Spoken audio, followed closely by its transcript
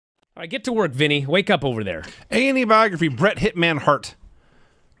All right, get to work, Vinny. Wake up over there. A&E Biography, Bret Hitman Hart.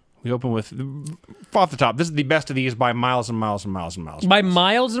 We open with, off the top, this is the best of these by miles and miles and miles and miles. By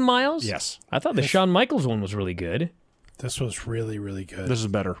miles and miles? Yes. I thought the Shawn Michaels one was really good. This was really, really good. This is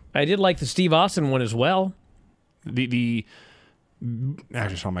better. I did like the Steve Austin one as well. Actually,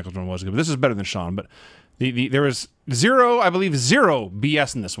 Shawn Michaels one was good, but this is better than Shawn. But there was zero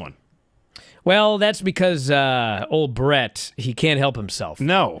BS in this one. Well, that's because old Bret, he can't help himself.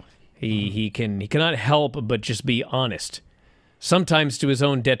 No. He cannot help but just be honest. Sometimes to his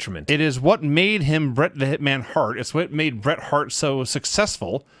own detriment. It is what made him Bret the Hitman Hart. It's what made Bret Hart so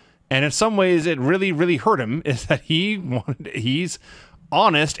successful. And in some ways, it really, really hurt him, is that he's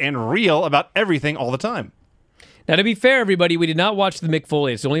honest and real about everything all the time. Now, to be fair, everybody, we did not watch the Mick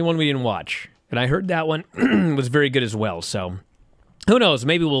Foley. It's the only one we didn't watch. And I heard that one was very good as well. So, who knows?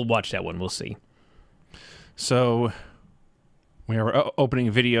 Maybe we'll watch that one. We'll see. So, we have our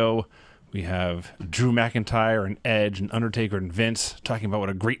opening video. We have Drew McIntyre and Edge and Undertaker and Vince talking about what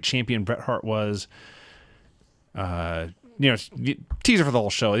a great champion Bret Hart was. Teaser for the whole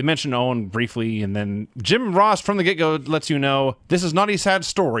show. They mentioned Owen briefly, and then Jim Ross from the get-go lets you know this is not a sad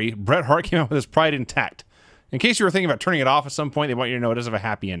story. Bret Hart came out with his pride intact. In case you were thinking about turning it off at some point, they want you to know it does have a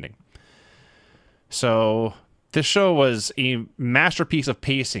happy ending. So this show was a masterpiece of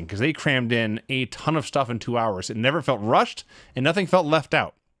pacing because they crammed in a ton of stuff in 2 hours. It never felt rushed, and nothing felt left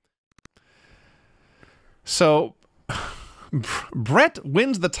out. So, Bret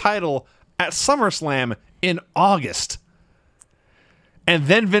wins the title at SummerSlam in August. And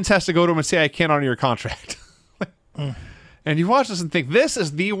then Vince has to go to him and say, I can't honor your contract. And you watch this and think, this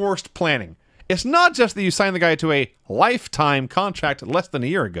is the worst planning. It's not just that you signed the guy to a lifetime contract less than a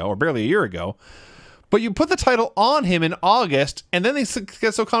year ago, or barely a year ago, but you put the title on him in August, and then they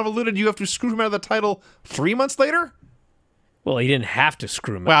get so convoluted you have to screw him out of the title 3 months later? Well, he didn't have to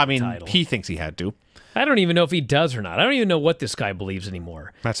screw him out of the title. He thinks he had to. I don't even know if he does or not. I don't even know what this guy believes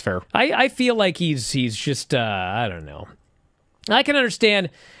anymore. That's fair. I feel like he's just, I don't know. I can understand.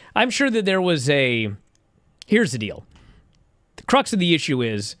 I'm sure that there was a... Here's the deal. The crux of the issue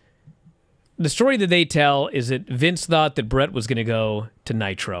is, the story that they tell is that Vince thought that Bret was going to go to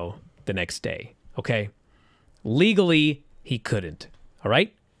Nitro the next day, okay? Legally, he couldn't, all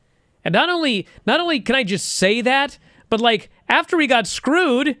right? And not only can I just say that, but like, after he got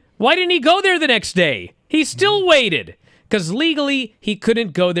screwed, why didn't he go there the next day? He still waited, because legally, he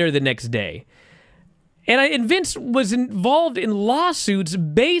couldn't go there the next day. And Vince was involved in lawsuits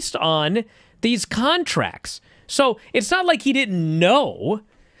based on these contracts. So it's not like he didn't know.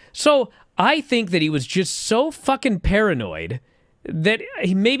 So I think that he was just so fucking paranoid that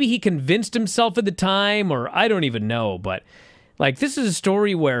maybe he convinced himself at the time, or I don't even know. But like, this is a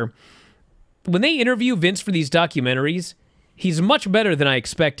story where when they interview Vince for these documentaries, he's much better than I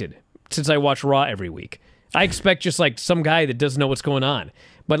expected since I watch Raw every week. I expect just like some guy that doesn't know what's going on.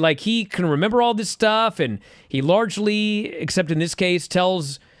 But like, he can remember all this stuff, and he largely, except in this case,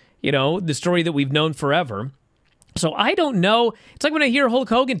 tells, the story that we've known forever. So I don't know. It's like when I hear Hulk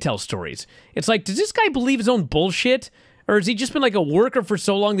Hogan tell stories. It's like, does this guy believe his own bullshit? Or has he just been like a worker for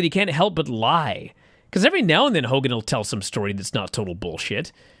so long that he can't help but lie? Because every now and then Hogan will tell some story that's not total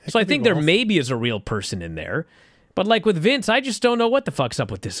bullshit. So I think there maybe is a real person in there. But like with Vince, I just don't know what the fuck's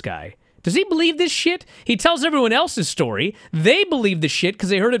up with this guy. Does he believe this shit? He tells everyone else's story. They believe the shit because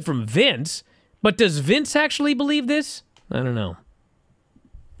they heard it from Vince. But does Vince actually believe this? I don't know.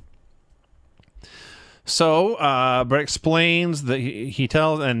 So, Bret explains that he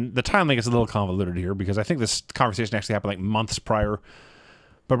tells, and the timeline is a little convoluted here because I think this conversation actually happened like months prior.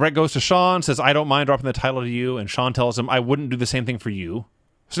 But Bret goes to Shawn, says, I don't mind dropping the title to you, and Shawn tells him, I wouldn't do the same thing for you.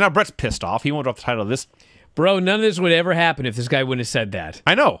 So now Bret's pissed off. He won't drop the title of this. Bro, none of this would ever happen if this guy wouldn't have said that.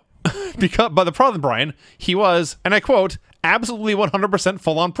 I know. But the problem, Bryan, he was, and I quote, absolutely 100%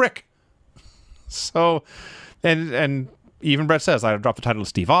 full-on prick. So, and even Bret says, I dropped the title to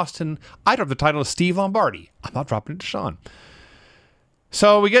Steve Austin. I dropped the title to Steve Lombardi. I'm not dropping it to Shawn.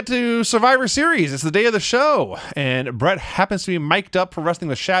 So we get to Survivor Series. It's the day of the show. And Bret happens to be mic'd up for Wrestling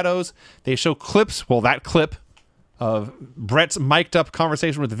with Shadows. They show clips, that clip of Bret's mic'd up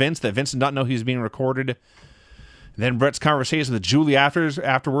conversation with Vince that Vince did not know he was being recorded. Then Bret's conversation with Julie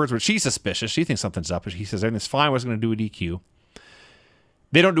afterwards, where she's suspicious. She thinks something's up. He says, everything's fine. I was going to do a DQ.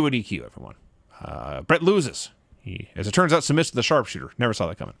 They don't do a DQ, everyone. Bret loses. He, as it turns out, submits to the sharpshooter. Never saw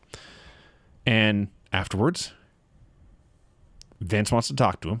that coming. And afterwards, Vince wants to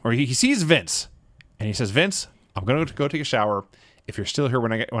talk to him. Or he sees Vince. And he says, Vince, I'm going to go take a shower. If you're still here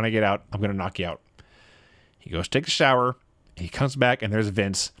when I get out, I'm going to knock you out. He goes to take a shower. And he comes back, and there's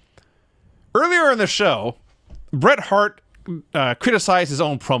Vince. Earlier in the show, Bret Hart criticized his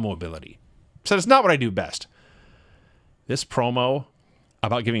own promo ability. Said, it's not what I do best. This promo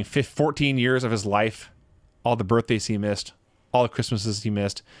about giving 14 years of his life, all the birthdays he missed, all the Christmases he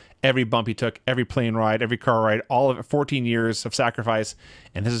missed, every bump he took, every plane ride, every car ride, all of it, 14 years of sacrifice,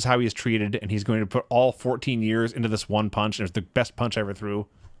 and this is how he is treated, and he's going to put all 14 years into this one punch, and it's the best punch I ever threw.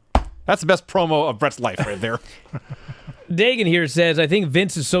 That's the best promo of Bret's life right there. Dagan here says, I think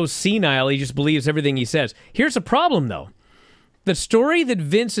Vince is so senile, he just believes everything he says. Here's a problem, though. The story that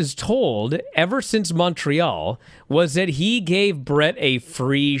Vince has told ever since Montreal was that he gave Bret a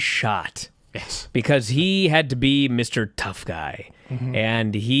free shot. Yes. Because he had to be Mr. Tough Guy. Mm-hmm.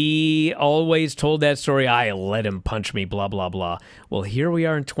 And he always told that story, I let him punch me, blah, blah, blah. Well, here we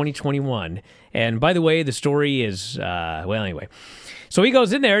are in 2021. And by the way, the story is, well, anyway. So he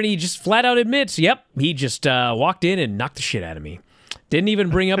goes in there and he just flat out admits, yep, he just walked in and knocked the shit out of me. Didn't even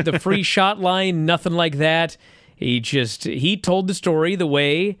bring up the free shot line, nothing like that. He told the story the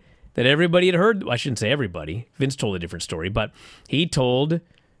way that everybody had heard. I shouldn't say everybody. Vince told a different story, but he told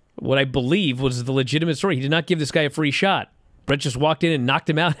what I believe was the legitimate story. He did not give this guy a free shot. Bret just walked in and knocked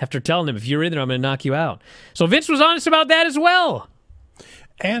him out after telling him, if you're in there, I'm going to knock you out. So Vince was honest about that as well.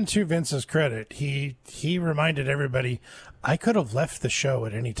 And to Vince's credit, he reminded everybody, I could have left the show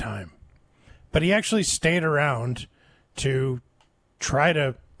at any time. But he actually stayed around to try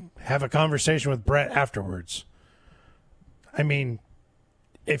to have a conversation with Bret afterwards. I mean,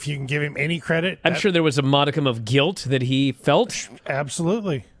 if you can give him any credit. I'm sure there was a modicum of guilt that he felt.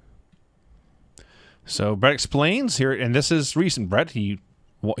 Absolutely. So Bret explains here, and this is recent, Bret. He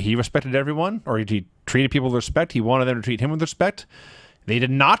respected everyone, or he treated people with respect. He wanted them to treat him with respect. They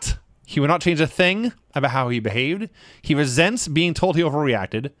did not. He would not change a thing about how he behaved. He resents being told he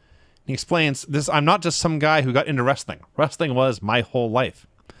overreacted. He explains, I'm not just some guy who got into wrestling. Wrestling was my whole life.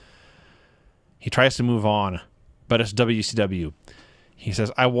 He tries to move on, but it's WCW. He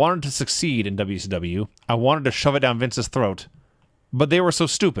says, I wanted to succeed in WCW. I wanted to shove it down Vince's throat, but they were so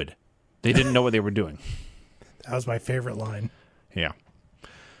stupid. They didn't know what they were doing. That was my favorite line. Yeah.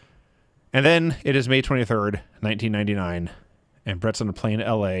 And then it is May 23rd, 1999, and Bret's on a plane to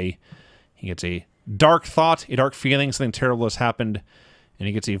L.A. He gets a dark thought, a dark feeling, something terrible has happened, and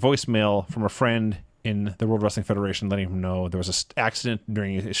he gets a voicemail from a friend in the World Wrestling Federation letting him know there was an accident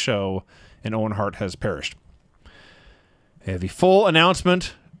during his show and Owen Hart has perished. They have the full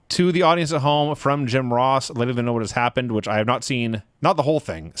announcement to the audience at home from Jim Ross, letting them know what has happened, which I have not seen, not the whole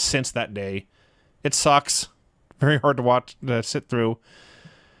thing, since that day. It sucks. Very hard to watch, sit through.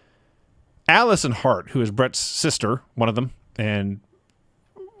 Allison Hart, who is Bret's sister, one of them, and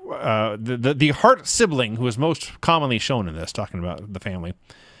the Hart sibling who is most commonly shown in this, talking about the family.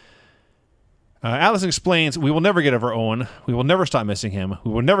 Allison explains, we will never get over Owen. We will never stop missing him.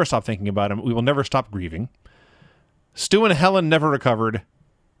 We will never stop thinking about him. We will never stop grieving. Stu and Helen never recovered.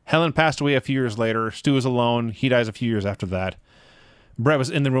 Helen passed away a few years later. Stu is alone. He dies a few years after that. Bret was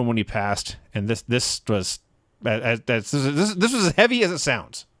in the room when he passed, and this was as heavy as it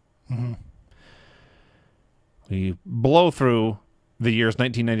sounds. Mm-hmm. We blow through the years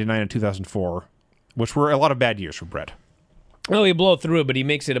 1999 and 2004, which were a lot of bad years for Bret. Well, he blow through it, but he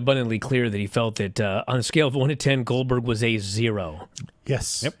makes it abundantly clear that he felt that on a scale of 1 to 10, Goldberg was a 0.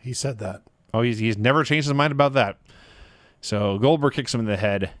 Yes, yep. He said that. Oh, he's never changed his mind about that. So Goldberg kicks him in the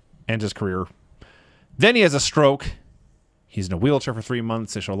head, ends his career. Then he has a stroke. He's in a wheelchair for 3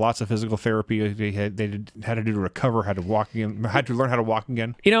 months. They show lots of physical therapy they had to do to recover, had to learn how to walk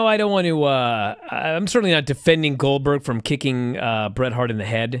again. You know, I don't want to. I'm certainly not defending Goldberg from kicking Bret Hart in the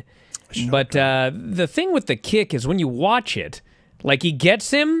head. But the thing with the kick is when you watch it, like he gets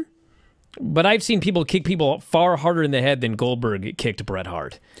him, but I've seen people kick people far harder in the head than Goldberg kicked Bret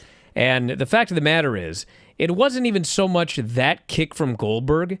Hart. And the fact of the matter is, it wasn't even so much that kick from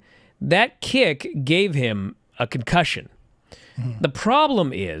Goldberg. That kick gave him a concussion. The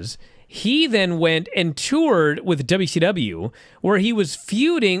problem is, he then went and toured with WCW, where he was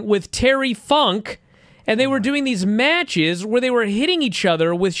feuding with Terry Funk, and they were doing these matches where they were hitting each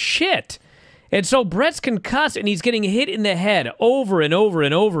other with shit. And so Bret's concussed, and he's getting hit in the head over and over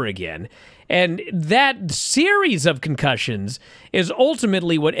and over again. And that series of concussions is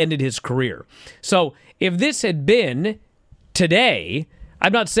ultimately what ended his career. So if this had been today,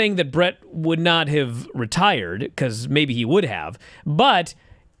 I'm not saying that Bret would not have retired, because maybe he would have, but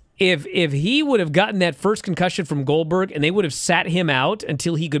if he would have gotten that first concussion from Goldberg and they would have sat him out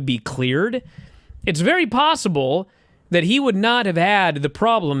until he could be cleared, it's very possible that he would not have had the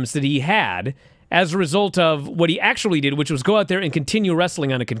problems that he had as a result of what he actually did, which was go out there and continue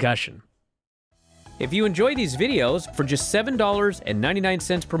wrestling on a concussion. If you enjoy these videos, for just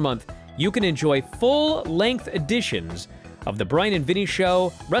 $7.99 per month, you can enjoy full-length editions of The Bryan and Vinny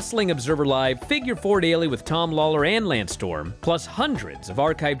Show, Wrestling Observer Live, Figure 4 Daily with Tom Lawler and Lance Storm, plus hundreds of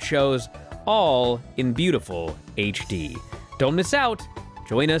archived shows, all in beautiful HD. Don't miss out.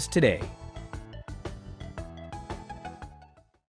 Join us today.